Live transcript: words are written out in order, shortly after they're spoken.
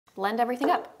blend everything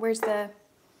up. Where's the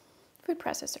food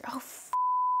processor? Oh,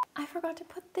 I forgot to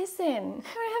put this in.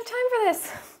 I don't have time for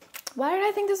this. Why did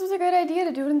I think this was a good idea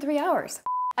to do it in 3 hours?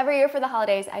 Every year for the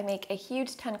holidays, I make a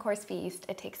huge 10-course feast.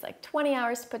 It takes like 20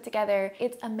 hours to put together.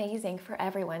 It's amazing for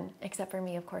everyone, except for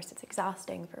me, of course. It's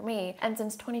exhausting for me. And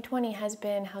since 2020 has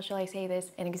been, how shall I say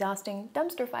this, an exhausting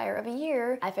dumpster fire of a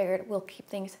year, I figured we'll keep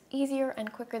things easier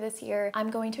and quicker this year. I'm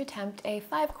going to attempt a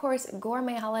 5-course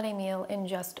gourmet holiday meal in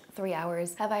just 3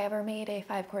 hours. Have I ever made a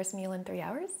 5-course meal in 3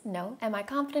 hours? No. Am I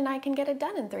confident I can get it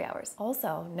done in 3 hours?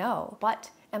 Also, no. But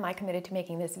am I committed to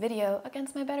making this video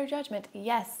against my better judgment?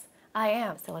 Yes. I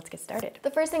am, so let's get started.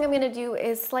 The first thing I'm gonna do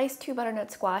is slice 2 butternut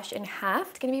squash in half.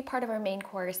 It's gonna be part of our main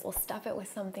course. We'll stuff it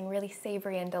with something really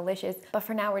savory and delicious, but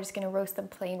for now we're just gonna roast them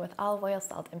plain with olive oil,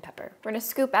 salt, and pepper. We're gonna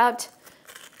scoop out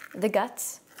the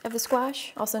guts of the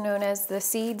squash, also known as the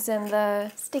seeds and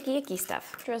the sticky icky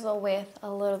stuff. Drizzle with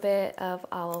a little bit of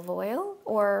olive oil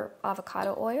or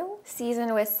avocado oil.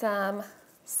 Season with some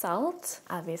salt,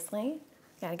 obviously.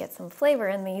 Gotta get some flavor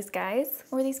in these guys,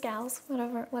 or these gals,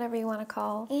 whatever you wanna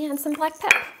call. And some black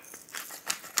pepper.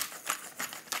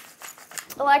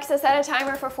 Alexa, set a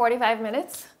timer for 45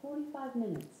 minutes. 45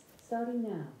 minutes, starting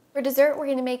now. For dessert, we're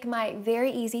gonna make my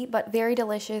very easy but very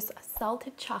delicious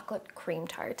salted chocolate cream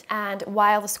tart. And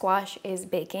while the squash is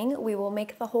baking, we will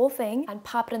make the whole thing and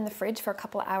pop it in the fridge for a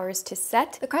couple hours to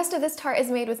set. The crust of this tart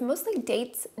is made with mostly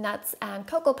dates, nuts, and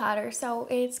cocoa powder, so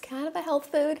it's kind of a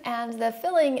health food. And the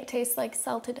filling tastes like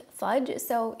salted fudge,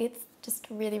 so it's just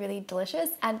really, really delicious.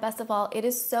 And best of all, it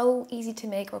is so easy to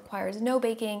make, requires no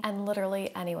baking, and literally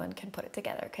anyone can put it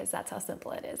together because that's how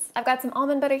simple it is. I've got some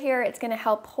almond butter here. It's gonna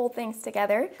help hold things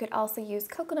together. You could also use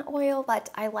coconut oil,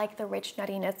 but I like the rich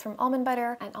nuttiness from almond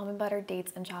butter, and almond butter,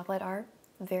 dates, and chocolate are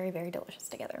very, very delicious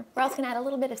together. We're also gonna add a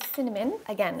little bit of cinnamon.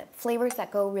 Again, flavors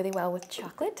that go really well with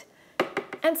chocolate.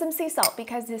 And some sea salt,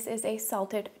 because this is a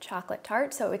salted chocolate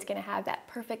tart, so it's gonna have that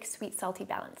perfect sweet salty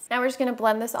balance. Now we're just gonna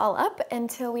blend this all up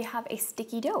until we have a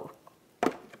sticky dough.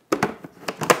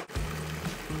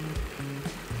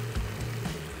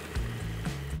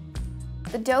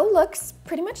 The dough looks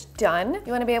pretty much done.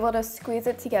 You wanna be able to squeeze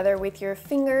it together with your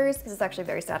fingers. This is actually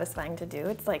very satisfying to do.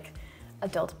 It's like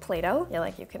adult Play-Doh.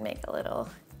 You can make a little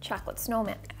chocolate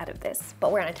snowman out of this,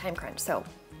 but we're on a time crunch, so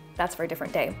that's for a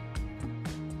different day.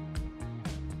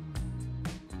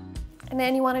 And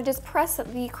then you want to just press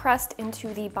the crust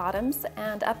into the bottoms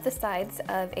and up the sides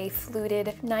of a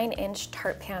fluted 9-inch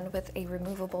tart pan with a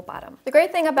removable bottom. The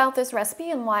great thing about this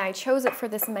recipe and why I chose it for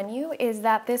this menu is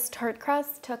that this tart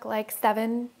crust took like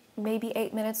 7, maybe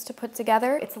 8 minutes to put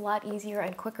together. It's a lot easier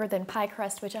and quicker than pie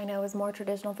crust, which I know is more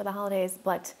traditional for the holidays,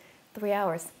 but 3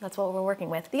 hours, that's what we're working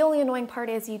with. The only annoying part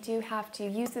is you do have to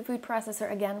use the food processor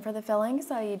again for the filling,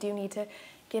 so you do need to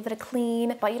give it a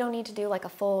clean, but you don't need to do like a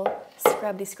full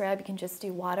scrubby scrub, you can just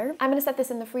do water. I'm gonna set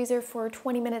this in the freezer for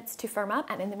 20 minutes to firm up,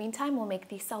 and in the meantime, we'll make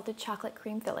the salted chocolate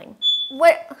cream filling.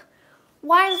 What?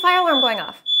 Why is the fire alarm going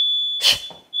off?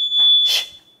 Shh.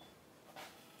 Shh.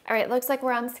 All right, looks like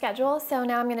we're on schedule, so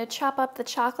now I'm gonna chop up the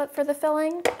chocolate for the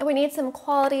filling. And we need some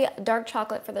quality dark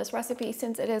chocolate for this recipe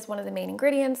since it is one of the main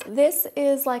ingredients. This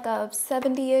is like a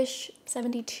 70-ish,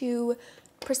 72%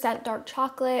 dark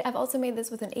chocolate. I've also made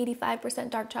this with an 85%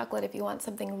 dark chocolate if you want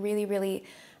something really, really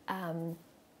kind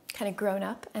of grown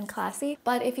up and classy.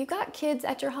 But if you've got kids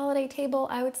at your holiday table,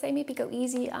 I would say maybe go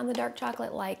easy on the dark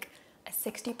chocolate, like a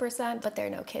 60%, but there are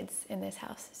no kids in this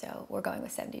house, so we're going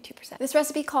with 72%. This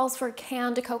recipe calls for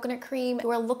canned coconut cream.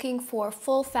 We're looking for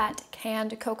full-fat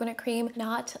canned coconut cream,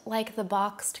 not like the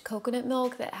boxed coconut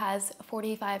milk that has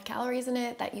 45 calories in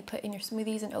it that you put in your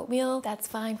smoothies and oatmeal. That's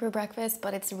fine for breakfast,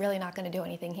 but it's really not gonna do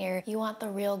anything here. You want the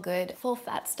real good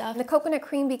full-fat stuff. The coconut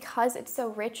cream, because it's so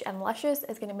rich and luscious,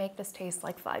 is gonna make this taste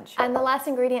like fudge. And the last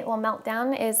ingredient we'll melt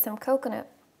down is some coconut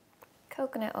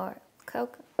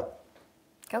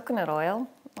oil.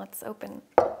 Let's open.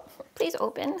 Please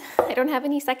open. I don't have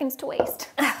any seconds to waste.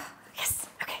 Yes,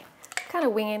 okay. I'm kind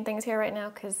of winging things here right now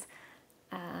because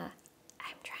I'm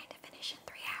trying to finish in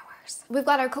 3 hours. We've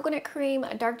got our coconut cream,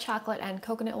 dark chocolate, and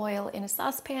coconut oil in a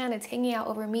saucepan. It's hanging out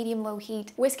over medium-low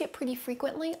heat. Whisk it pretty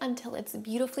frequently until it's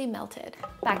beautifully melted.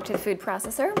 Back to the food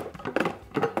processor.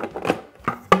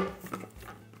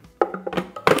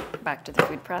 Back to the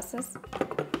food process.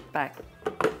 Back.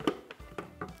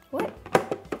 What?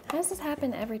 How does this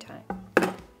happen every time?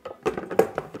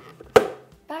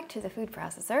 Back to the food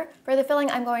processor. For the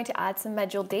filling, I'm going to add some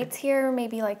medjool dates here,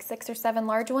 maybe like 6 or 7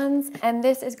 large ones. And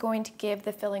this is going to give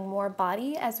the filling more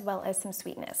body as well as some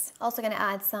sweetness. Also gonna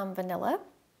add some vanilla.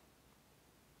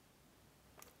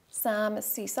 some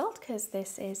sea salt because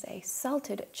this is a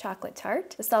salted chocolate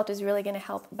tart. The salt is really going to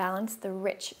help balance the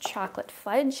rich chocolate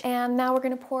fudge. And now we're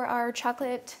going to pour our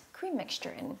chocolate cream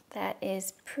mixture in. That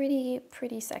is pretty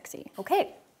sexy.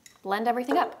 Okay, blend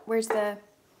everything up. Where's the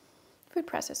food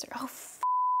processor? Oh,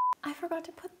 I forgot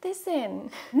to put this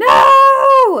in. No!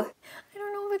 I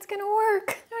don't know if it's gonna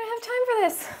work. I don't have time for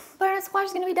this. Butternut squash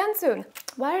is gonna be done soon.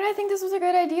 Why did I think this was a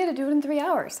good idea to do it in 3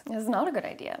 hours? This is not a good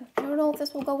idea. I don't know if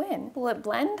this will go in. Will it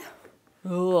blend?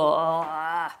 All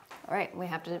right, we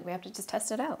have to just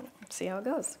test it out. See how it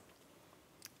goes.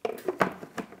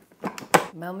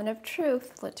 Moment of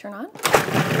truth. Will it turn on?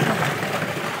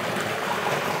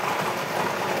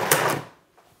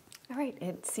 All right,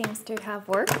 it seems to have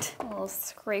worked. A little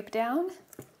scrape down.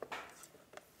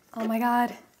 Oh my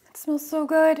God, it smells so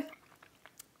good.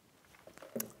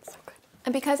 So good.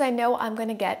 And because I know I'm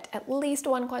gonna get at least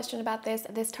one question about this,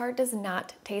 this tart does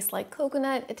not taste like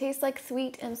coconut. It tastes like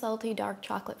sweet and salty dark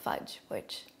chocolate fudge,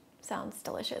 which sounds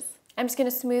delicious. I'm just gonna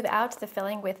smooth out the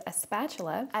filling with a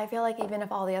spatula. I feel like even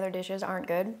if all the other dishes aren't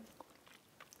good,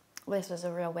 this is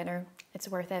a real winner. It's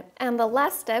worth it. And the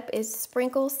last step is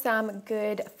sprinkle some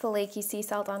good flaky sea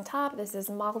salt on top. This is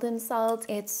Maldon salt.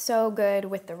 It's so good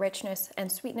with the richness and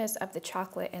sweetness of the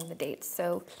chocolate and the dates.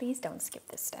 So please don't skip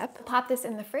this step. Pop this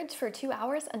in the fridge for 2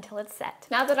 hours until it's set.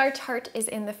 Now that our tart is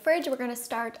in the fridge, we're gonna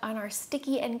start on our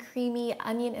sticky and creamy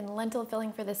onion and lentil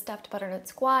filling for the stuffed butternut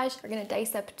squash. We're gonna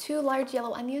dice up 2 large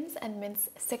yellow onions and mince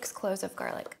 6 cloves of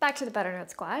garlic. Back to the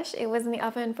butternut squash. It was in the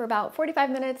oven for about 45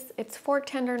 minutes. It's fork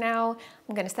tender now.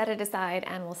 I'm gonna set it aside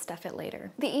and we'll stuff it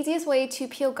later. The easiest way to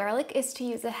peel garlic is to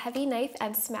use a heavy knife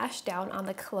and smash down on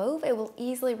the clove. It will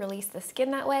easily release the skin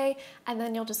that way, and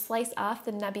then you'll just slice off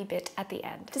the nubby bit at the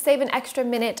end. To save an extra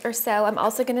minute or so, I'm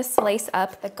also gonna slice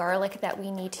up the garlic that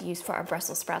we need to use for our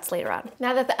Brussels sprouts later on.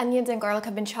 Now that the onions and garlic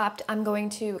have been chopped, I'm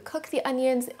going to cook the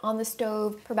onions on the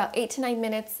stove for about 8 to 9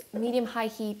 minutes, medium-high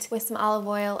heat with some olive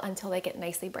oil until they get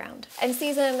nicely browned. And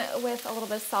season with a little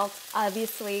bit of salt,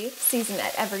 obviously. Season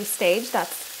at every stage,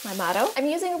 that's my motto. I'm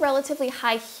using relatively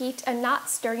high heat and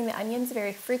not stirring the onions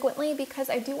very frequently because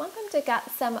I do want them to get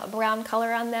some brown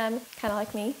color on them, kind of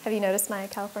like me. Have you noticed my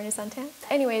California suntan?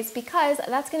 Anyways, because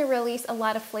that's gonna release a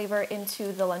lot of flavor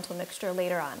into the lentil mixture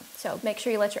later on. So make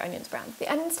sure you let your onions brown. The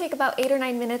onions take about 8 or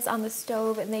 9 minutes on the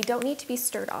stove and they don't need to be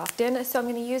stirred often. So I'm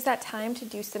gonna use that time to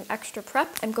do some extra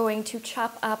prep. I'm going to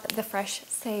chop up the fresh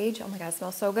sage. Oh my God, it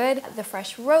smells so good. The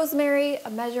fresh rosemary,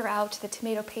 measure out the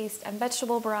tomato paste and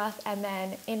vegetable broth, and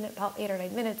then in about 8 or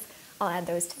 9 minutes, I'll add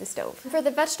those to the stove. For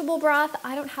the vegetable broth,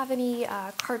 I don't have any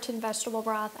carton vegetable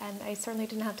broth, and I certainly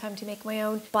didn't have time to make my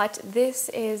own, but this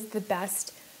is the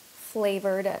best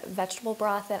flavored vegetable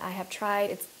broth that I have tried.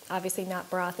 It's obviously not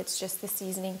broth, it's just the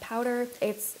seasoning powder.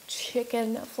 It's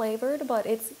chicken flavored, but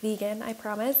it's vegan, I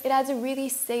promise. It adds a really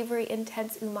savory,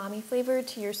 intense umami flavor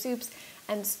to your soups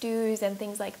and stews and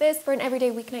things like this. For an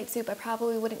everyday weeknight soup, I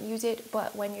probably wouldn't use it,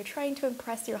 but when you're trying to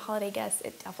impress your holiday guests,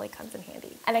 it definitely comes in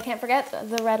handy. And I can't forget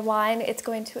the red wine. It's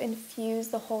going to infuse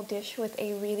the whole dish with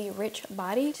a really rich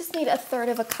body. Just need 1/3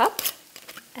 of a cup,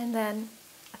 and then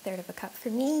 1/3 of a cup for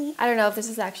me. I don't know if this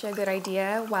is actually a good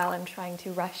idea while I'm trying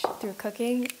to rush through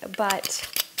cooking, but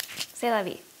c'est la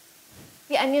vie.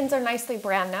 The onions are nicely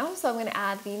browned now, so I'm gonna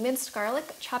add the minced garlic,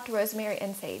 chopped rosemary,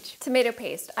 and sage. Tomato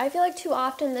paste. I feel like too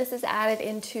often this is added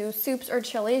into soups or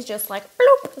chilies, just like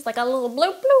bloop, just like a little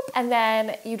bloop bloop, and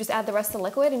then you just add the rest of the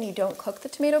liquid and you don't cook the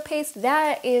tomato paste.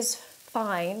 That is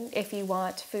fine if you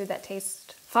want food that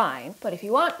tastes fine, but if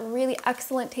you want really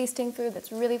excellent tasting food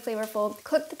that's really flavorful,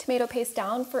 cook the tomato paste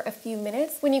down for a few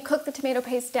minutes. When you cook the tomato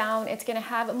paste down, it's gonna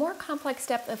have a more complex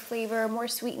depth of flavor, more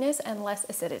sweetness, and less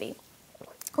acidity.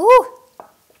 Ooh!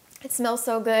 It smells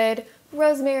so good.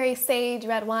 Rosemary, sage,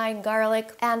 red wine,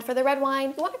 garlic. And for the red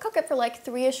wine, you want to cook it for like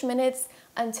 3-ish minutes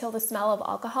until the smell of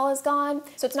alcohol is gone.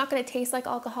 So it's not going to taste like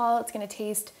alcohol. It's going to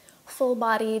taste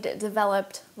full-bodied,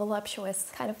 developed,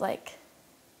 voluptuous, kind of like,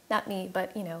 not me,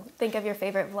 but you know, think of your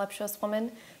favorite voluptuous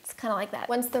woman. It's kind of like that.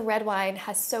 Once the red wine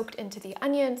has soaked into the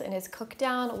onions and is cooked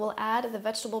down, we'll add the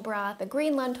vegetable broth, the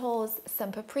green lentils,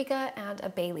 some paprika, and a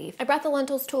bay leaf. I brought the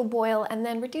lentils to a boil and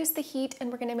then reduced the heat,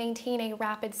 and we're gonna maintain a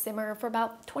rapid simmer for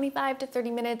about 25 to 30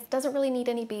 minutes. Doesn't really need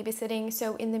any babysitting,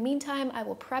 so in the meantime, I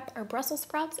will prep our Brussels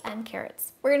sprouts and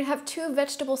carrots. We're gonna have 2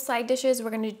 vegetable side dishes.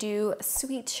 We're gonna do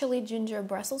sweet chili ginger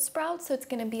Brussels sprouts, so it's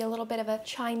gonna be a little bit of a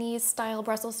Chinese style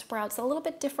Brussels sprouts, a little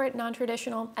bit different,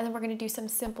 non-traditional, and then we're gonna do some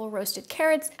simple roasted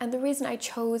carrots. And the reason I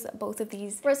chose both of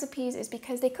these recipes is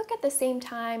because they cook at the same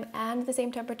time and the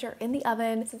same temperature in the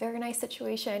oven. It's a very nice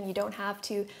situation. You don't have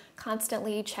to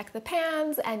constantly check the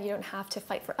pans, and you don't have to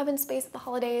fight for oven space at the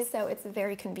holidays, so it's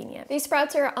very convenient. These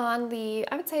sprouts are on the,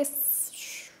 I would say,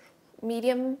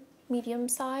 medium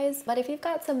size. But if you've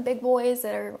got some big boys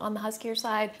that are on the huskier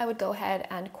side, I would go ahead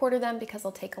and quarter them because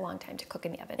they'll take a long time to cook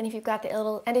in the oven. And if you've got the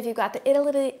little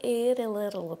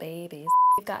babies,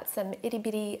 you've got some itty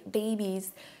bitty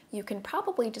babies, you can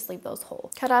probably just leave those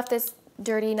whole. Cut off this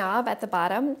dirty knob at the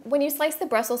bottom. When you slice the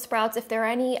Brussels sprouts, if there are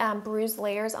any bruised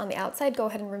layers on the outside, go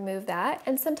ahead and remove that.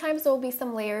 And sometimes there will be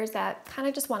some layers that kind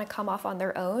of just want to come off on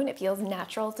their own. It feels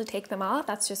natural to take them off.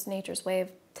 That's just nature's way of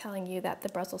telling you that the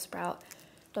Brussels sprout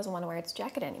doesn't want to wear its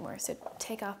jacket anymore. So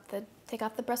take off the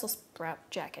Brussels sprout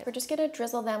jacket. We're just gonna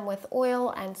drizzle them with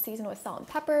oil and season with salt and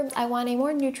pepper. I want a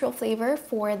more neutral flavor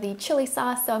for the chili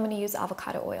sauce, so I'm gonna use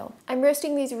avocado oil. I'm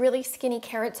roasting these really skinny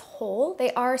carrots whole.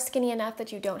 They are skinny enough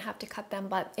that you don't have to cut them,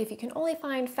 but if you can only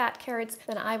find fat carrots,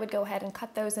 then I would go ahead and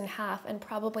cut those in half and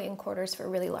probably in quarters for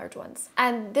really large ones.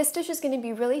 And this dish is gonna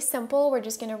be really simple. We're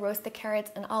just gonna roast the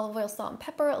carrots in olive oil, salt and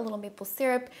pepper, a little maple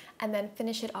syrup, and then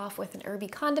finish it off with an herby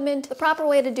condiment. The proper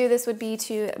way to do this would be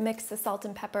to mix the salt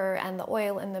and pepper and the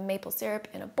oil and the maple syrup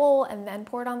in a bowl and then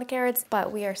pour it on the carrots,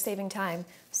 but we are saving time,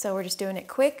 so we're just doing it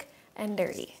quick and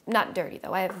dirty. Not dirty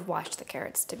though, I have washed the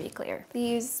carrots to be clear.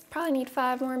 These probably need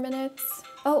 5 more minutes.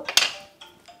 Oh.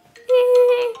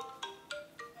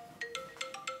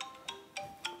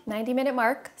 90-minute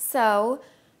mark, so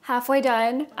halfway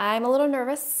done. I'm a little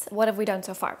nervous. What have we done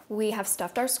so far? We have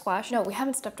stuffed our squash. No, we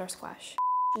haven't stuffed our squash.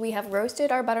 We have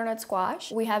roasted our butternut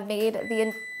squash. We have made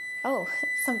oh,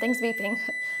 something's beeping.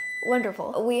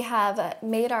 Wonderful. We have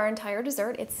made our entire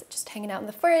dessert. It's just hanging out in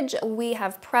the fridge. We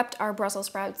have prepped our Brussels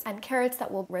sprouts and carrots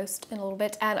that will roast in a little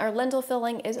bit. And our lentil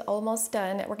filling is almost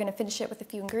done. We're gonna finish it with a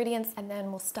few ingredients and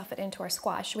then we'll stuff it into our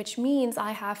squash, which means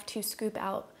I have to scoop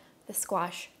out the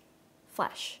squash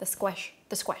flesh. The flesh of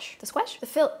the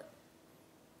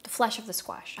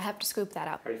squash. I have to scoop that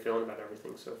out. How are you feeling about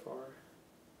everything so far?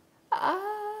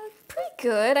 Pretty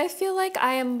good. I feel like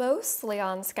I am mostly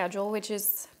on schedule, which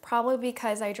is probably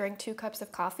because I drank 2 cups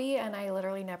of coffee and I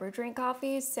literally never drink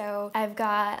coffee. So I've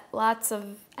got lots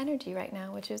of energy right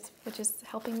now, which is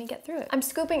helping me get through it. I'm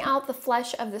scooping out the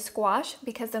flesh of the squash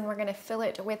because then we're gonna fill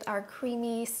it with our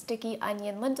creamy, sticky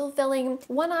onion lentil filling.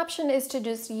 One option is to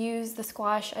just use the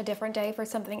squash a different day for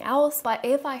something else, but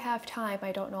if I have time,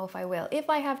 I don't know if I will. If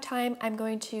I have time, I'm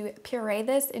going to puree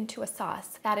this into a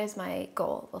sauce. That is my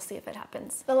goal. We'll see if it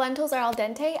happens. The lentils are al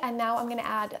dente, and now I'm gonna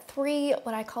add 3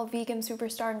 what I call vegan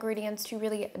superstar ingredients to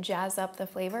really jazz up the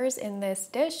flavors in this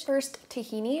dish. First,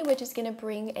 tahini, which is gonna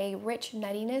bring a rich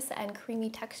nuttiness and creamy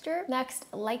texture. Next,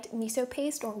 light miso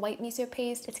paste or white miso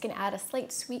paste. It's gonna add a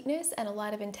slight sweetness and a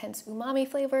lot of intense umami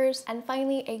flavors. And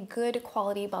finally, a good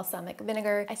quality balsamic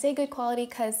vinegar. I say good quality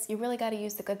because you really gotta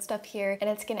use the good stuff here, and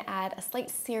it's gonna add a slight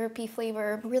syrupy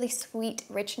flavor, really sweet,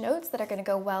 rich notes that are gonna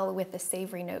go well with the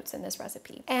savory notes in this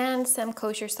recipe. And some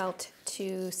kosher salt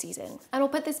to season. And we'll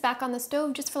put this back on the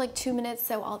stove just for like 2 minutes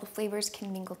so all the flavors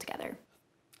can mingle together.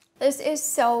 This is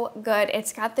so good.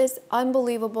 It's got this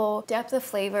unbelievable depth of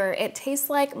flavor. It tastes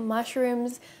like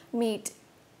mushrooms meet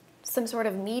some sort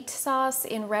of meat sauce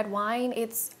in red wine.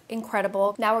 It's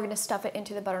incredible. Now we're gonna stuff it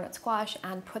into the butternut squash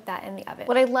and put that in the oven.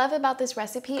 What I love about this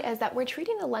recipe is that we're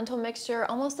treating the lentil mixture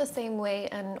almost the same way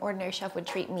an ordinary chef would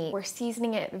treat meat. We're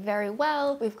seasoning it very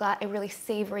well. We've got a really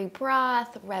savory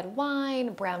broth, red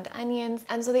wine, browned onions,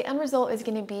 and so the end result is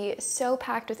gonna be so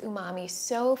packed with umami,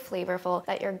 so flavorful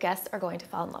that your guests are going to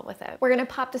fall in love with it. We're gonna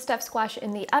pop the stuffed squash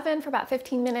in the oven for about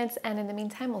 15 minutes, and in the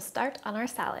meantime, we'll start on our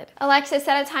salad. Alexa,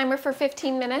 set a timer for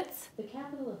 15 minutes. The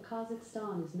capital of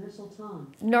Kazakhstan is Nur-Sultan.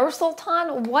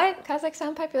 Nur-Sultan? What?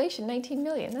 Kazakhstan population, 19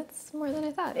 million. That's more than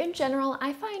I thought. In general,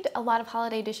 I find a lot of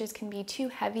holiday dishes can be too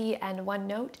heavy and one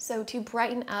note. So to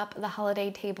brighten up the holiday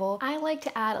table, I like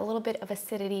to add a little bit of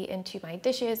acidity into my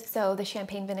dishes. So the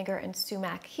champagne vinegar and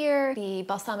sumac here, the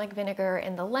balsamic vinegar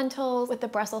in the lentils. With the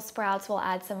Brussels sprouts, we'll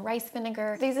add some rice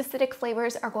vinegar. These acidic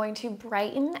flavors are going to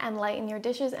brighten and lighten your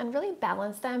dishes and really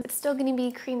balance them. It's still gonna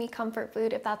be creamy comfort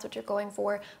food if that's what you're going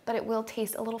for, but it will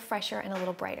taste a little fresher and a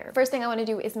little brighter. First thing I wanna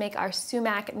do is make our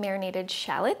sumac marinated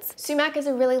shallots. Sumac is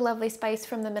a really lovely spice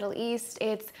from the Middle East.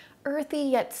 It's earthy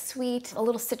yet sweet, a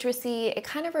little citrusy. It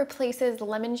kind of replaces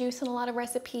lemon juice in a lot of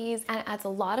recipes, and it adds a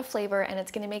lot of flavor, and it's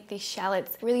gonna make these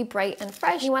shallots really bright and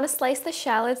fresh. You wanna slice the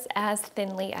shallots as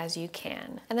thinly as you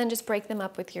can, and then just break them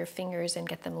up with your fingers and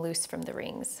get them loose from the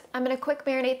rings. I'm gonna quick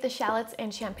marinate the shallots in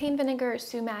champagne vinegar,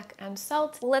 sumac, and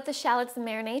salt. We'll let the shallots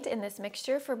marinate in this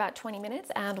mixture for about 20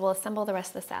 minutes, and we'll assemble the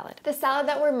rest of the salad. The salad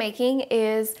that we're making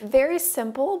is very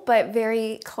simple, but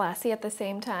very classy at the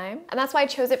same time. And that's why I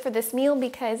chose it for this meal,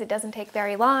 because it doesn't take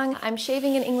very long. I'm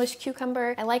shaving an English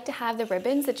cucumber. I like to have the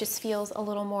ribbons. It just feels a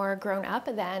little more grown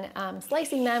up than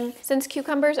slicing them. Since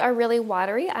cucumbers are really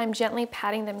watery, I'm gently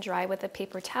patting them dry with a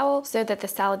paper towel so that the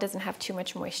salad doesn't have too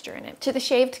much moisture in it. To the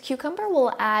shaved cucumber,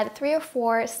 we'll add 3 or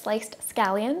 4 sliced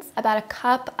scallions, about a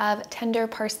cup of tender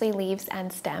parsley leaves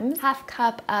and stems, half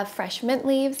cup of fresh mint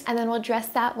leaves, and then we'll dress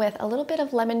that with a little bit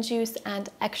of lemon juice and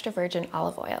extra virgin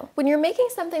olive oil. When you're making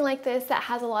something like this that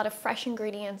has a lot of fresh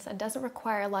ingredients and doesn't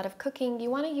require a lot of cooking,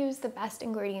 you want to use the best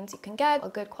ingredients you can get, a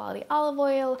good quality olive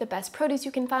oil, the best produce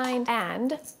you can find,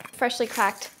 and freshly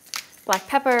cracked black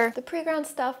pepper. The pre-ground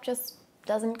stuff just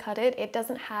doesn't cut it. It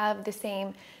doesn't have the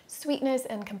same sweetness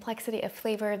and complexity of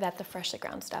flavor that the freshly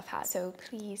ground stuff has. So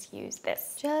please use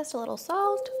this. Just a little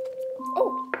salt.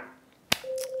 Oh!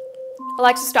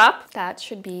 Alexa, stop. That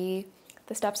should be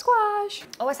the stuffed squash.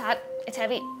 Oh, it's hot. It's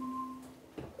heavy.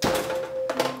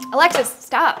 Alexis,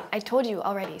 stop. I told you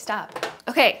already, stop.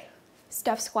 Okay,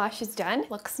 stuffed squash is done.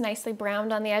 Looks nicely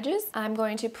browned on the edges. I'm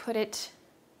going to put it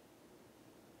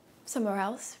somewhere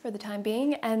else for the time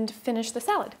being and finish the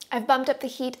salad. I've bumped up the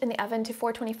heat in the oven to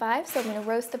 425, so I'm gonna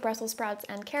roast the Brussels sprouts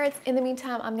and carrots. In the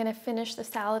meantime, I'm gonna finish the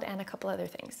salad and a couple other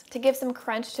things. To give some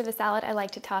crunch to the salad, I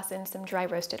like to toss in some dry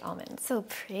roasted almonds. So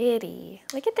pretty.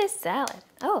 Look at this salad.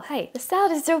 Oh, hi. The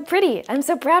salad is so pretty. I'm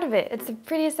so proud of it. It's the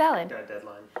prettiest salad. Got a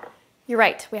deadline. You're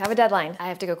right, we have a deadline. I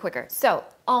have to go quicker. So,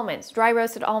 almonds, dry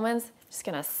roasted almonds, just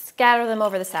gonna scatter them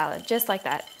over the salad, just like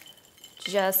that.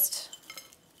 Just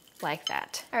like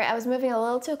that. All right, I was moving a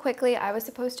little too quickly. I was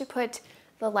supposed to put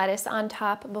the lettuce on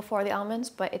top before the almonds,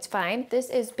 but it's fine. This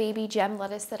is baby gem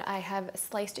lettuce that I have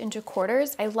sliced into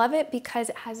quarters. I love it because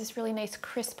it has this really nice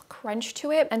crisp crunch to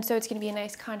it, and so it's gonna be a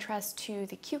nice contrast to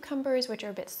the cucumbers, which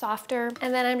are a bit softer.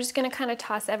 And then I'm just gonna kind of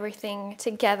toss everything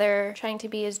together, trying to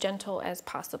be as gentle as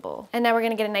possible. And now we're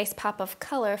gonna get a nice pop of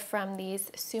color from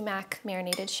these sumac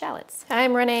marinated shallots.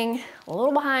 I'm running a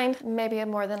little behind, maybe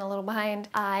more than a little behind.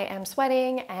 I am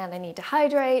sweating and I need to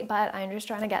hydrate, but I'm just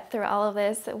trying to get through all of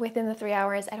this within the 3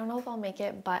 hours. I don't know if I'll make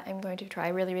it, but I'm going to try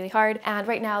really, really hard. And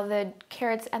right now the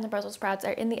carrots and the Brussels sprouts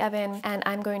are in the oven, and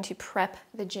I'm going to prep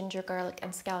the ginger, garlic,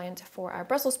 and scallions for our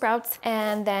Brussels sprouts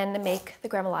and then make the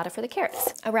gremolata for the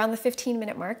carrots. Around the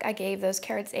 15-minute mark, I gave those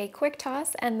carrots a quick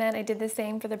toss, and then I did the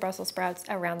same for the Brussels sprouts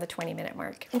around the 20-minute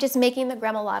mark. I'm just making the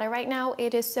gremolata right now.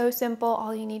 It is so simple.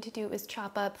 All you need to do is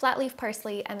chop up flat leaf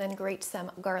parsley and then grate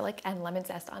some garlic and lemon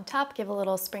zest on top. Give a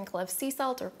little sprinkle of sea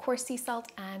salt or coarse sea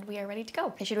salt, and we are ready to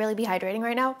go. I should really be hydrating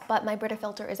right now, but my Brita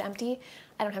filter is empty.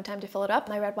 I don't have time to fill it up.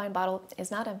 My red wine bottle is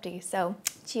not empty, so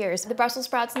cheers. The Brussels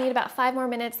sprouts need about 5 more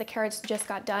minutes. The carrots just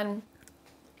got done.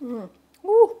 Woo!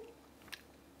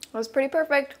 That was pretty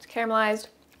perfect. It's caramelized.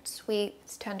 Sweet,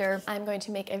 it's tender. I'm going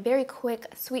to make a very quick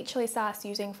sweet chili sauce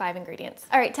using 5 ingredients.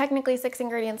 All right, technically 6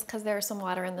 ingredients because there's some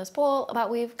water in this bowl, but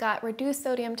we've got reduced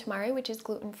sodium tamari, which is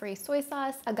gluten-free soy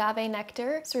sauce, agave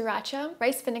nectar, sriracha,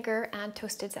 rice vinegar, and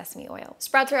toasted sesame oil.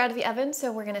 Sprouts are out of the oven,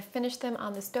 so we're gonna finish them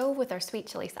on the stove with our sweet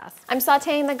chili sauce. I'm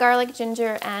sauteing the garlic,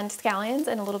 ginger, and scallions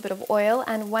in a little bit of oil,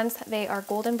 and once they are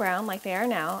golden brown, like they are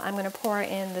now, I'm gonna pour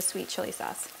in the sweet chili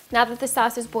sauce. Now that the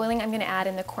sauce is boiling, I'm gonna add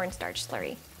in the cornstarch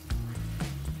slurry.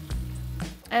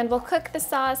 And we'll cook the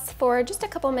sauce for just a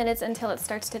couple minutes until it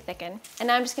starts to thicken. And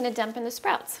now I'm just gonna dump in the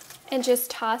sprouts and just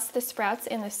toss the sprouts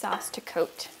in the sauce to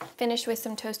coat. Finish with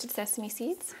some toasted sesame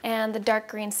seeds and the dark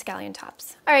green scallion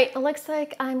tops. All right, it looks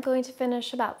like I'm going to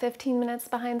finish about 15 minutes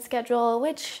behind schedule,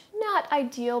 which not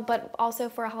ideal, but also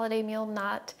for a holiday meal,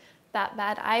 not that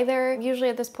bad either. Usually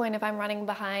at this point, if I'm running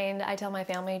behind, I tell my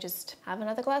family, just have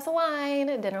another glass of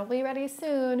wine, dinner will be ready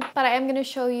soon. But I am gonna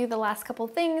show you the last couple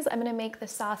things. I'm gonna make the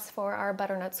sauce for our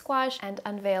butternut squash and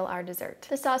unveil our dessert.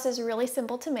 The sauce is really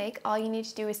simple to make. All you need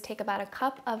to do is take about a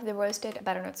cup of the roasted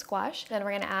butternut squash. Then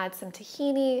we're gonna add some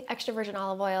tahini, extra virgin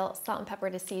olive oil, salt and pepper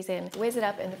to season, whiz it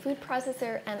up in the food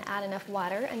processor, and add enough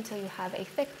water until you have a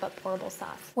thick but pourable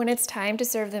sauce. When it's time to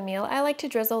serve the meal, I like to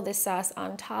drizzle this sauce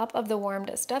on top of the warmed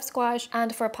stuffed squash,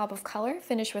 and for a pop of color,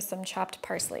 finish with some chopped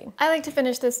parsley. I like to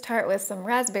finish this tart with some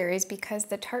raspberries because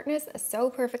the tartness so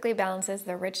perfectly balances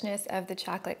the richness of the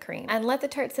chocolate cream. And let the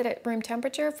tart sit at room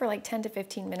temperature for like 10 to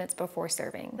 15 minutes before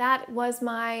serving. That was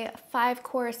my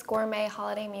 5-course gourmet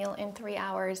holiday meal in 3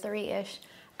 hours, 3-ish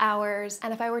hours.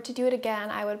 And if I were to do it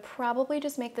again, I would probably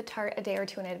just make the tart a day or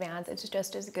 2 in advance. It's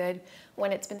just as good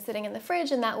when it's been sitting in the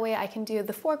fridge, and that way I can do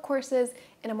the 4 courses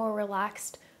in a more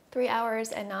relaxed 3 hours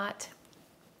and not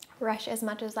rush as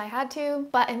much as I had to,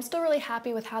 but I'm still really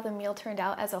happy with how the meal turned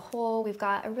out as a whole. We've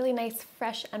got a really nice,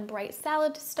 fresh and bright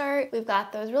salad to start. We've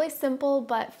got those really simple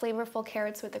but flavorful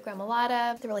carrots with the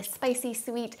gremolata, the really spicy,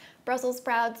 sweet Brussels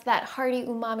sprouts, that hearty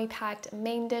umami-packed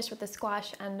main dish with the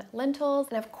squash and lentils,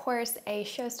 and of course a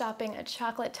show-stopping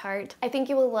chocolate tart. I think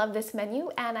you will love this menu,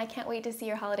 and I can't wait to see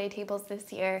your holiday tables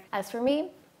this year. As for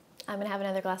me, I'm gonna have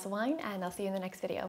another glass of wine, and I'll see you in the next video.